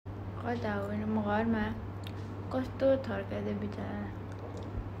कता हो भने म घरमा कस्तो थर्काइदियो बिचरा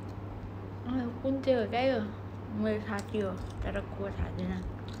कुन चाहिँ हो क्या यो मेरो साथी हो तर को थाहा छैन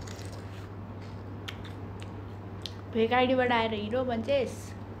फेक आइडीबाट आएर हिरो भन्छेस्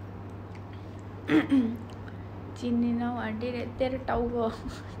चिन्दिनौ हड्डी तेरो टाउको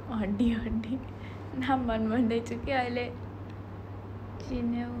हड्डी हड्डी नाम भन्दैछु कि अहिले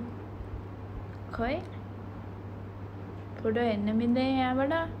चिन्यौ खै फोटो हेर्न मिल्दैन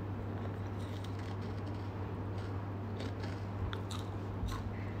यहाँबाट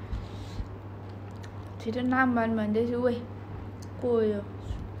छिटो नाम भन्दैछु ओइ को हो यो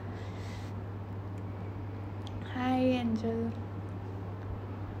हाई एन्जल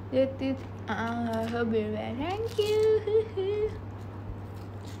यति थ्याङ्क यू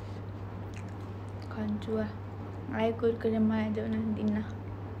खान्छु आए कुरकुरे माया देऊ न दिन्न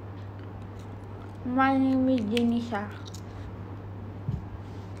My name is Jenisha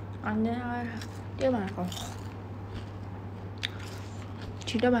त्यो भनेको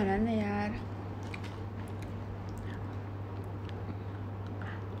छिटो भन न यार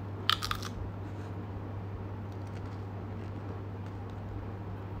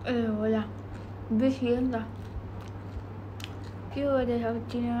ए होला बिर्सियो नि त के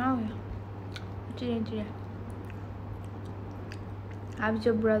गर्दैछ चिनेर आउयो चिने How's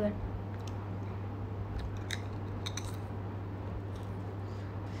your brother?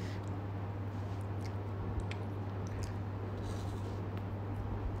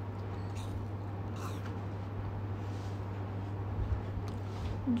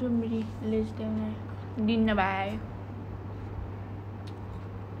 जो मेरी लिस्ट है दिन बाय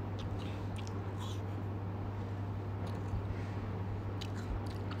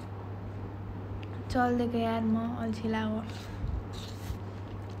चल देखे यार म अल्छी लाग्यो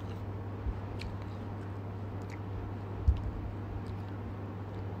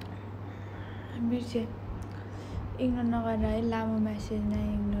बिर्से इग्नोर नगरेर है लामो मेसेज नै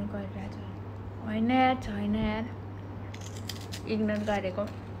इग्नोर गरिरहेछ होइन यार छैन यार इग्नोर गरेको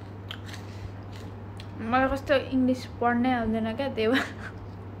मलाई कस्तो इङ्ग्लिस पढ्नै आउँदैन क्या त्यही भएर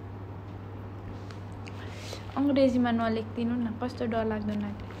अङ्ग्रेजीमा नलेख्दिनु न कस्तो डर लाग्दो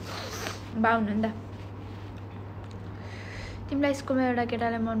लाग्यो बा हुनु नि त तिमीलाई स्कुलमा एउटा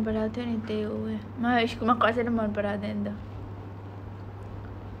केटालाई मन पराउँथ्यो नि त्यही हो म स्कुलमा कसैले मन पराउँदैन त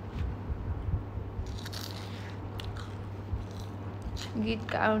गीत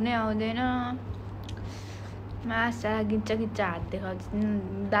गाउनै आउँदैन माछा गिच्चा हात देखाउँछ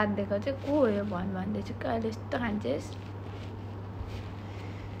दाँत देखाउँछ को हो यो भन्दैछु कि अहिले यस्तो खान्छेस्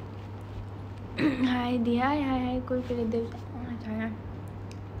हाई दिया हाई कुरकुरे देऊ छैन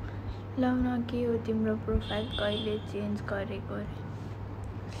लौ न के हो तिम्रो प्रोफाइल कहिले चेन्ज गरेको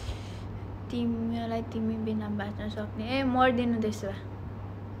तिमीलाई तिमी बिना बाँच्न सक्ने ए मर्दिनु त्यसो भए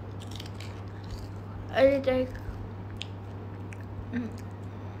अहिले चाहिँ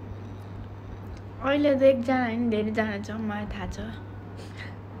अहिले त एकजना होइन धेरैजना छ मलाई थाहा छ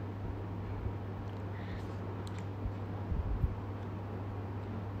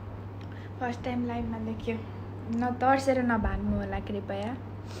फर्स्ट टाइम लाइभमा देख्यो नतर्सेर नभाग्नु होला कृपया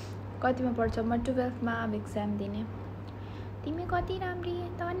कतिमा पढ्छ म 12मा अब एक्जाम दिने तिमी कति राम्री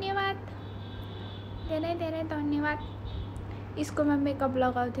धन्यवाद धेरै धेरै धन्यवाद स्कुलमा मेकअप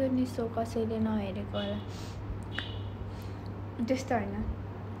लगाउँथ्यो नि सो कसैले नहेरेको होला त्यस्तो होइन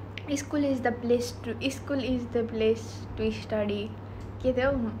school is the place to study के थियो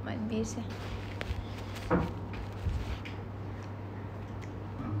बिर्सेँ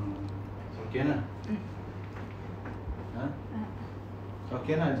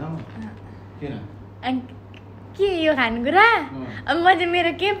के यो खानेकुरा अब म चाहिँ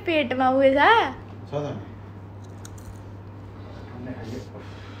मेरो के पेटमा उयो छ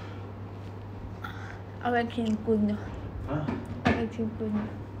अब एकछिन कुद्नु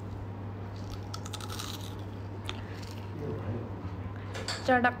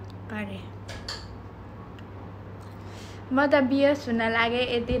चटक अरे म त बियस हुन लागे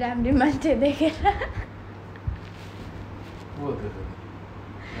यति राम्रो मान्छे देखेर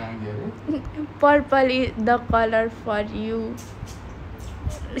purple is the colour for you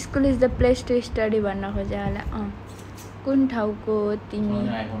school is the place to study भन्न खोजे होला कुन ठाउँको हो तिमी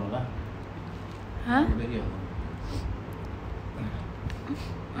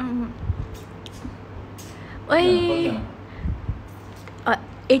ओइ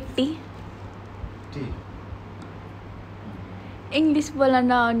 80 इङ्ग्लिस बोल्न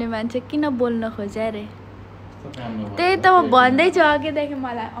नआउने मान्छे किन बोल्न खोजे रे त्यही त म भन्दैछु अघिदेखि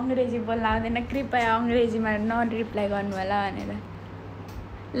मलाई अङ्ग्रेजी बोल्न आउँदैन कृपया अङ्ग्रेजीमा नरिप्लाई गर्नु होला भनेर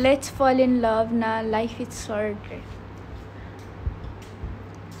लेट्स फल इन लभ न life is short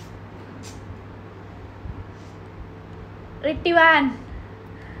 81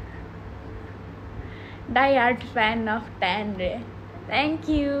 die hard fan of 10 रे thank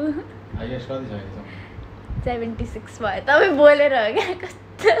you आइएस कति छ अहिलेसम्म 76 भयो तपाईँ बोलेर हो क्या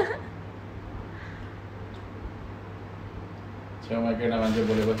कस्तो छेउमा केटा मान्छे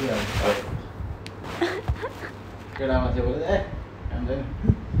बोलेपछि अब केटा मान्छे बोले ए काम छैन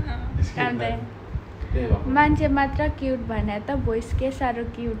काम छैन त्यही भएको मान्छे मात्र क्युट भने त भोइस के साह्रो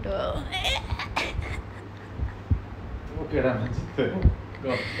क्युट हो ओ केटा मान्छे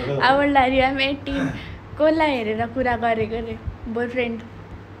अब लारी आम 18 कसलाई हेरेर कुरा गरेको रे बोयफ्रेन्ड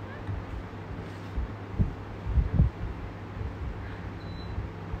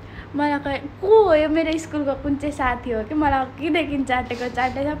मलाई को हो यो मेरो स्कुलको कुन चाहिँ साथी हो कि मलाई अघिदेखि चाटेछ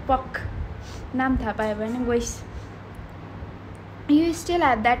पक नाम थाहा पायो भने गइस You still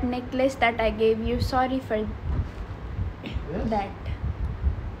have that necklace that I gave you. Sorry for that.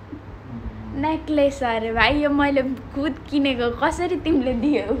 Necklace अरे भाइ यो मैले खुद किनेको कसरी तिमीले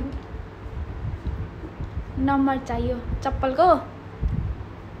दियौ नम्बर चाहियो चप्पलको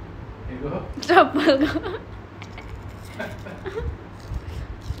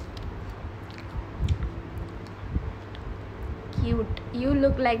Cute. You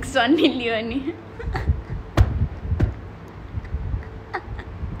look like Sunny Leone.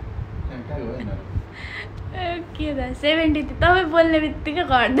 के त 70 तपाईँ बोल्ने बित्तिकै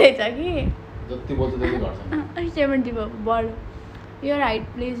घट्दैछ कि जति बोल्छ त्यति घट्छ 70 भयो बढ्यो यो हाइट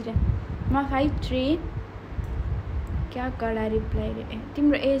प्लिज रे म 5'3" क्या कडा रिप्लाई रे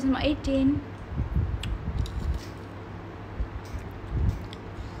तिम्रो एजमा 18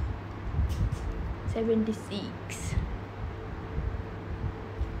 76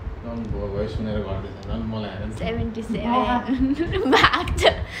 भयो सुनेर गर्दैछ झन् मलाई हेरेन 77 भाग्छ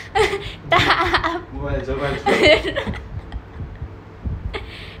मोबाइल जोबाइल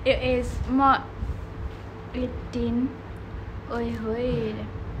यो एज म 18 ओइ होइ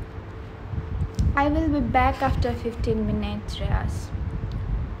I will be back after 15 minutes Riyas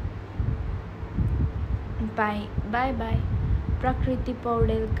bye bye bye प्रकृति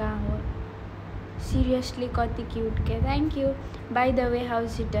पौडेल कहाँ हो seriously कति क्यूट के thank you by the way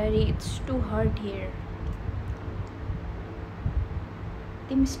how's it Dari it's too hot here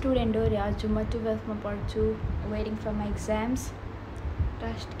तिमी स्टुडेन्ट हो रे हजुर म 12th मा पढ्छु waiting for my exams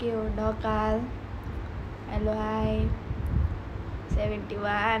trust के हो ढकाल हेलो हाई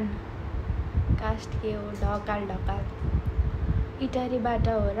 71 कास्ट के हो ढकाल इटारीबाट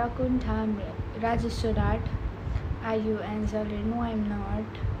हो र कुन ठाउँ Rajeshwar art are you angel no I am not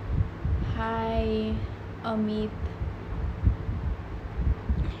high Amit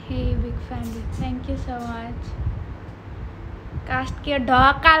हे big family thank you so much caste के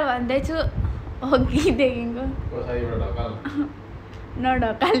ढकाल भन्दैछु अघिदेखिको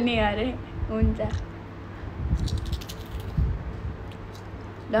नढकाल्ने अरे हुन्छ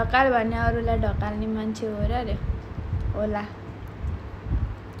ढकाल भन्ने अरूलाई ढकाल्ने मान्छे हो र अरे होला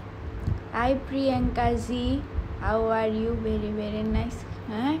high Priyanka G how are you very very nice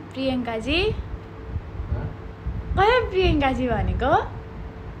Priyanka जी कहाँ प्रियङ्का जी भनेको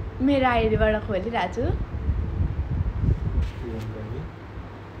मेरो आइडीबाट खोलिरहेको छु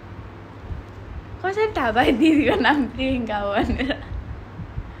कसरी थाहा पायो दिदीको नाम प्रियङ्का हो भनेर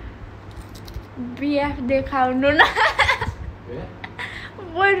बिएफ देखाउनु न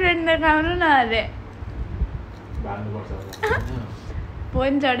बोयफ्रेन्ड देखाउनु न अरे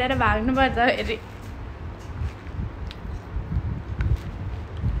फोन चढेर भाग्नुपर्छ फेरि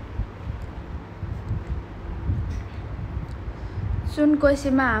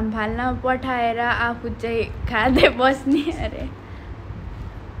सुनकोसीमा हाम फाल्न पठाएर आफू चाहिँ खाँदै बस्ने अरे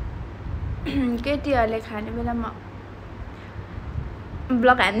केटीहरूले खाने बेलामा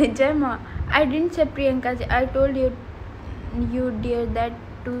ब्लग हानिदिन्छु है म आई डिन्ट से प्रियङ्का चाहिँ I told you dare that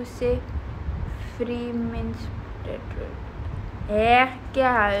to say free means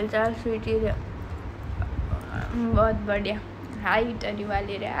क्या हाल चाल स्वीटी रे बहुत बढ़िया हाई टरी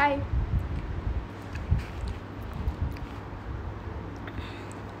वाली रे हाई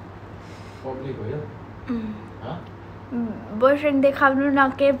बोयफ्रेन्ड देखाउनु न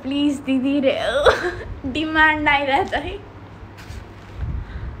के प्लिज दिदी रे डिमान्ड आइरहेछ है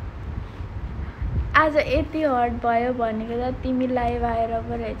आज यति हट भयो भनेको त तिमी लाइभ आएर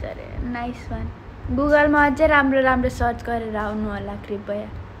पो रहेछ अरे नाइस वान गुगलमा अझै राम्रो राम्रो सर्च गरेर आउनु होला कृपया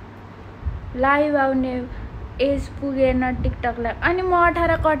लाइभ आउने एज पुगेन टिकटकलाई अनि म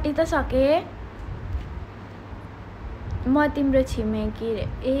 18 कति त सकेँ म तिम्रो छिमेकी रे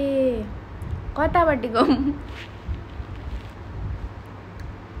ए कतापट्टि गउँ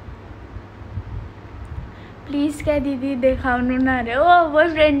प्लिज क्या दिदी देखाउनु न रे ओ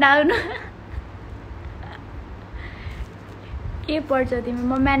बोयफ्रेन्ड आउनु के पढ्छौ तिमी?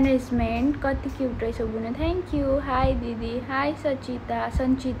 म म्यानेजमेन्ट। कति क्युट रहेछौ बुने। Thank you. हाई दिदी। हाई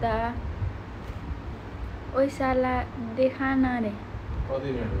सञ्चिता। ओइ साला देखा न रे। कति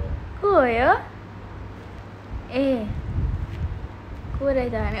मिनट भयो? को हो यो? ए को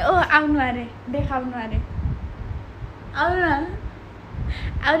रहेछ भने? ओ आउनु अरे, देखाउनु अरे।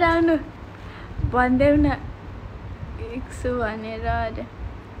 आउनु भनिदेऊ न एकछु भनेर अरे।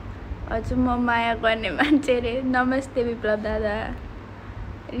 हजुर म माया गर्ने मान्छे रे। नमस्ते विप्लव दादा।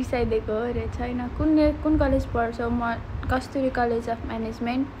 रिसाइदिएको हो रे छैन। कुन कलेज पढ्छौ? म कस्तुरी कलेज अफ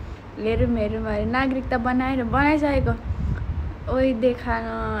म्यानेजमेन्ट। हेरौँ अरे। नागरिकता बनाइसकेको। ओइ देखा न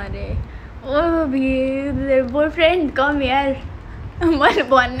अरे। ओ बोयफ्रेन्ड कम यार। मैले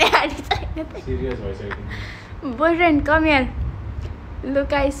भन्ने आँटी छैन। सिरियस भइसक्यो। Boyfriend, come here.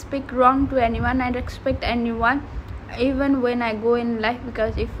 Look, I speak wrong to anyone. I respect anyone, even when I go in life.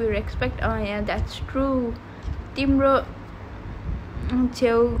 Because if we respect, oh yeah, that's true. तिम्रो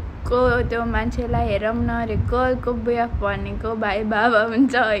छेउको त्यो मान्छेलाई हेरौँ न अरे। गर्लको बिहाफ भनेको भाइ बाबा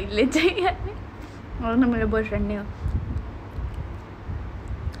हुन्छ अहिले चाहिँ। होइन मेरो बोयफ्रेन्ड नै हो।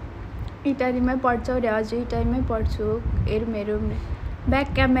 इटालीमै पढ्छौ रे? हजुर इटालीमै पढ्छु। हेरौँ ब्याक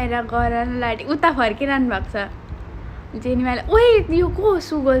क्यामेरा गर लाटी उता फर्किरहनु भएको छ। जेनिमाले ओइ यो को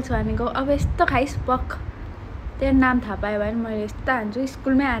सुगोल छ भनेको। अब यस्तो खाइस् पक। तेरो नाम थाहा पायो भने मैले यस्तो हान्छु।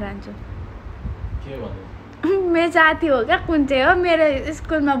 स्कुलमै आएर हान्छु। के भन्दै? मेरो साथी हो क्या कुन चाहिँ हो। मेरो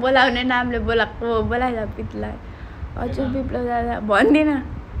स्कुलमा बोलाउने नामले बोलाइज पितलाई। हजुर विप्लव दादा भन्दिनँ।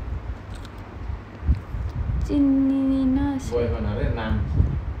 चिनिनस्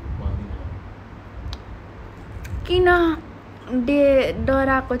किन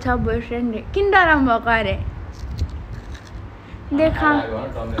डराएको छ बोयफ्रेन्ड रे? किन डराउनु भएको अरे? देखा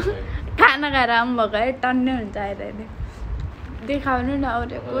खाना खाएर आउनु भएको अरे। टन्नै हुन्छ अहिले। देखाउनु न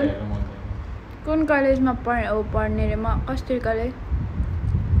अरे। कुन कलेजमा पढ्ने रे? म कस्तुरी कलेज।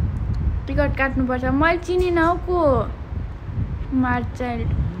 टिकट काट्नुपर्छ। मैले चिनिनँ हौ को मार्च चाइल्ड।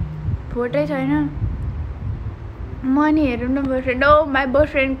 फोटै छैन। म नि हेरौँ न boyfriend. Oh my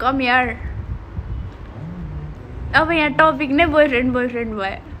boyfriend come here. अब यहाँ टपिक नै बोयफ्रेन्ड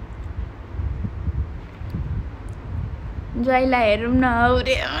भयो। ज्वाइँलाई हेरौँ न हौ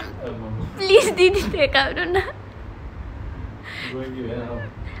रे। प्लिज दिदी देखाउनु न।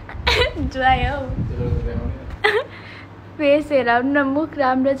 ज्वाइँ हौ। फेस हेराउनु न। मुख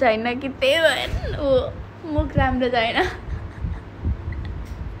राम्रो छैन कि त्यही भएर। ओ मुख राम्रो छैन।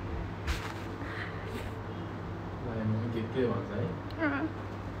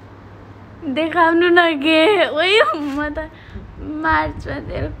 देखाउनु न के। ओइ म त मार्चमा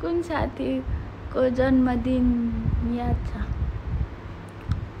तेरो कुन साथीको जन्मदिन याद छ?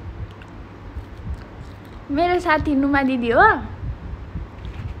 मेरो साथी नुमा दिदी हो।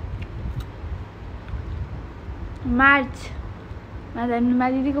 मार्चमा त नुमा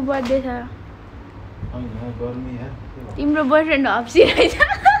दिदीको बर्थडे छ। तिम्रो बोयफ्रेन्ड हप्सी रहेछ।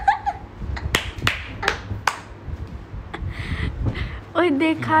 ओइ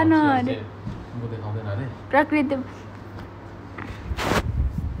देखा न अरे। प्रकृति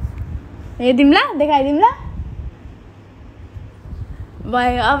हेरिदिउँला देखाइदिउँला।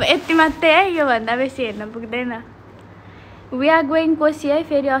 भयो अब यति मात्रै है। योभन्दा बेसी हेर्न पुग्दैन। वी आर गोइङ कोसी है।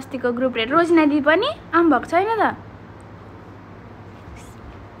 फेरि अस्तिको ग्रुप रेड। रोजिना दिदी पनि आउनुभएको छैन त।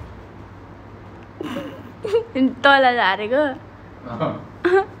 तल झारेको।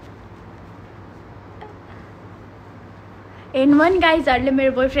 हेर्नु नि गाइजहरूले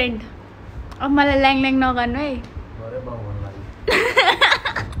मेरो बोयफ्रेन्ड। अब मलाई ल्याङ नगर्नु है।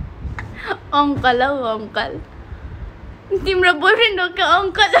 अङ्कल हौ अङ्कल। तिम्रो बोयफ्रेन्ड हो कि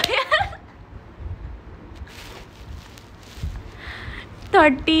अङ्कल हो यार?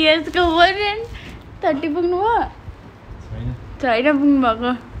 30 इयर्सको बोयफ्रेन्ड। 30 पुग्नु हो? छैन पुग्नु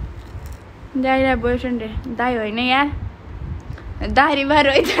भएको। दाइलाई बोयफ्रेन्ड रे। दाइ होइन यार। दारीमा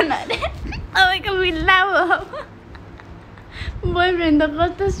रहेछन् अरे। अबको मिल्ला हो। बोयफ्रेन्ड त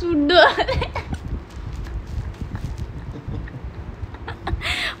कस्तो सुड्दो अरे।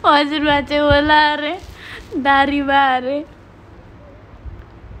 हजुरबा चाहिँ होला अरे। दारीमा अरे।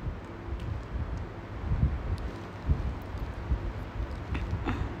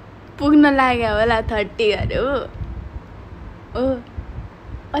 पुग्न लाग्यो होला 30 अरे हो। ओ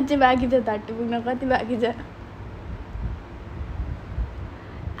अझै बाँकी छ 30 पुग्न। कति बाँकी छ?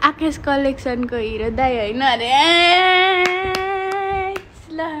 आकेश कलेक्सनको हिरो दाइ होइन अरे।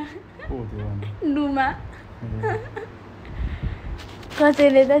 नुमा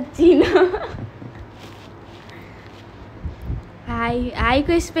कसैले त चिनो।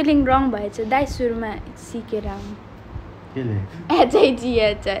 हाईको स्पेलिङ रङ भएछ दाइ। सुरुमा सिकेर आउनु।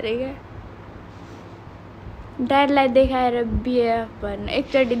 एचआइजिएच अरे क्या। ड्याडलाई देखाएर बिहे भन्नु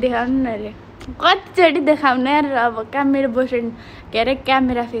एकचोटि देखाउनु न अरे कतिचोटि देखाउनु यार अब कहाँ मेरो बोयफ्रेन्ड के अरे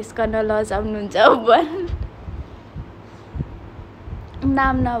क्यामेरा फेस गर्न लजाउनुहुन्छ भन्नु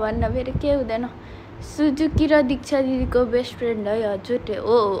नाम नभन्न फेरि के हुँदैन सुजुकी र दीक्षा दिदीको बेस्ट फ्रेन्ड है हजुर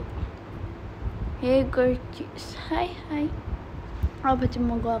हो हे गर्ची हाई हाई अब चाहिँ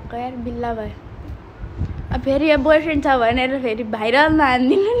म गएको यार बिल्ला भयो अब फेरि बोयफ्रेन्ड छ भनेर फेरि भाइरलमा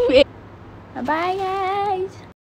हानिदिनु नि बाई गाइज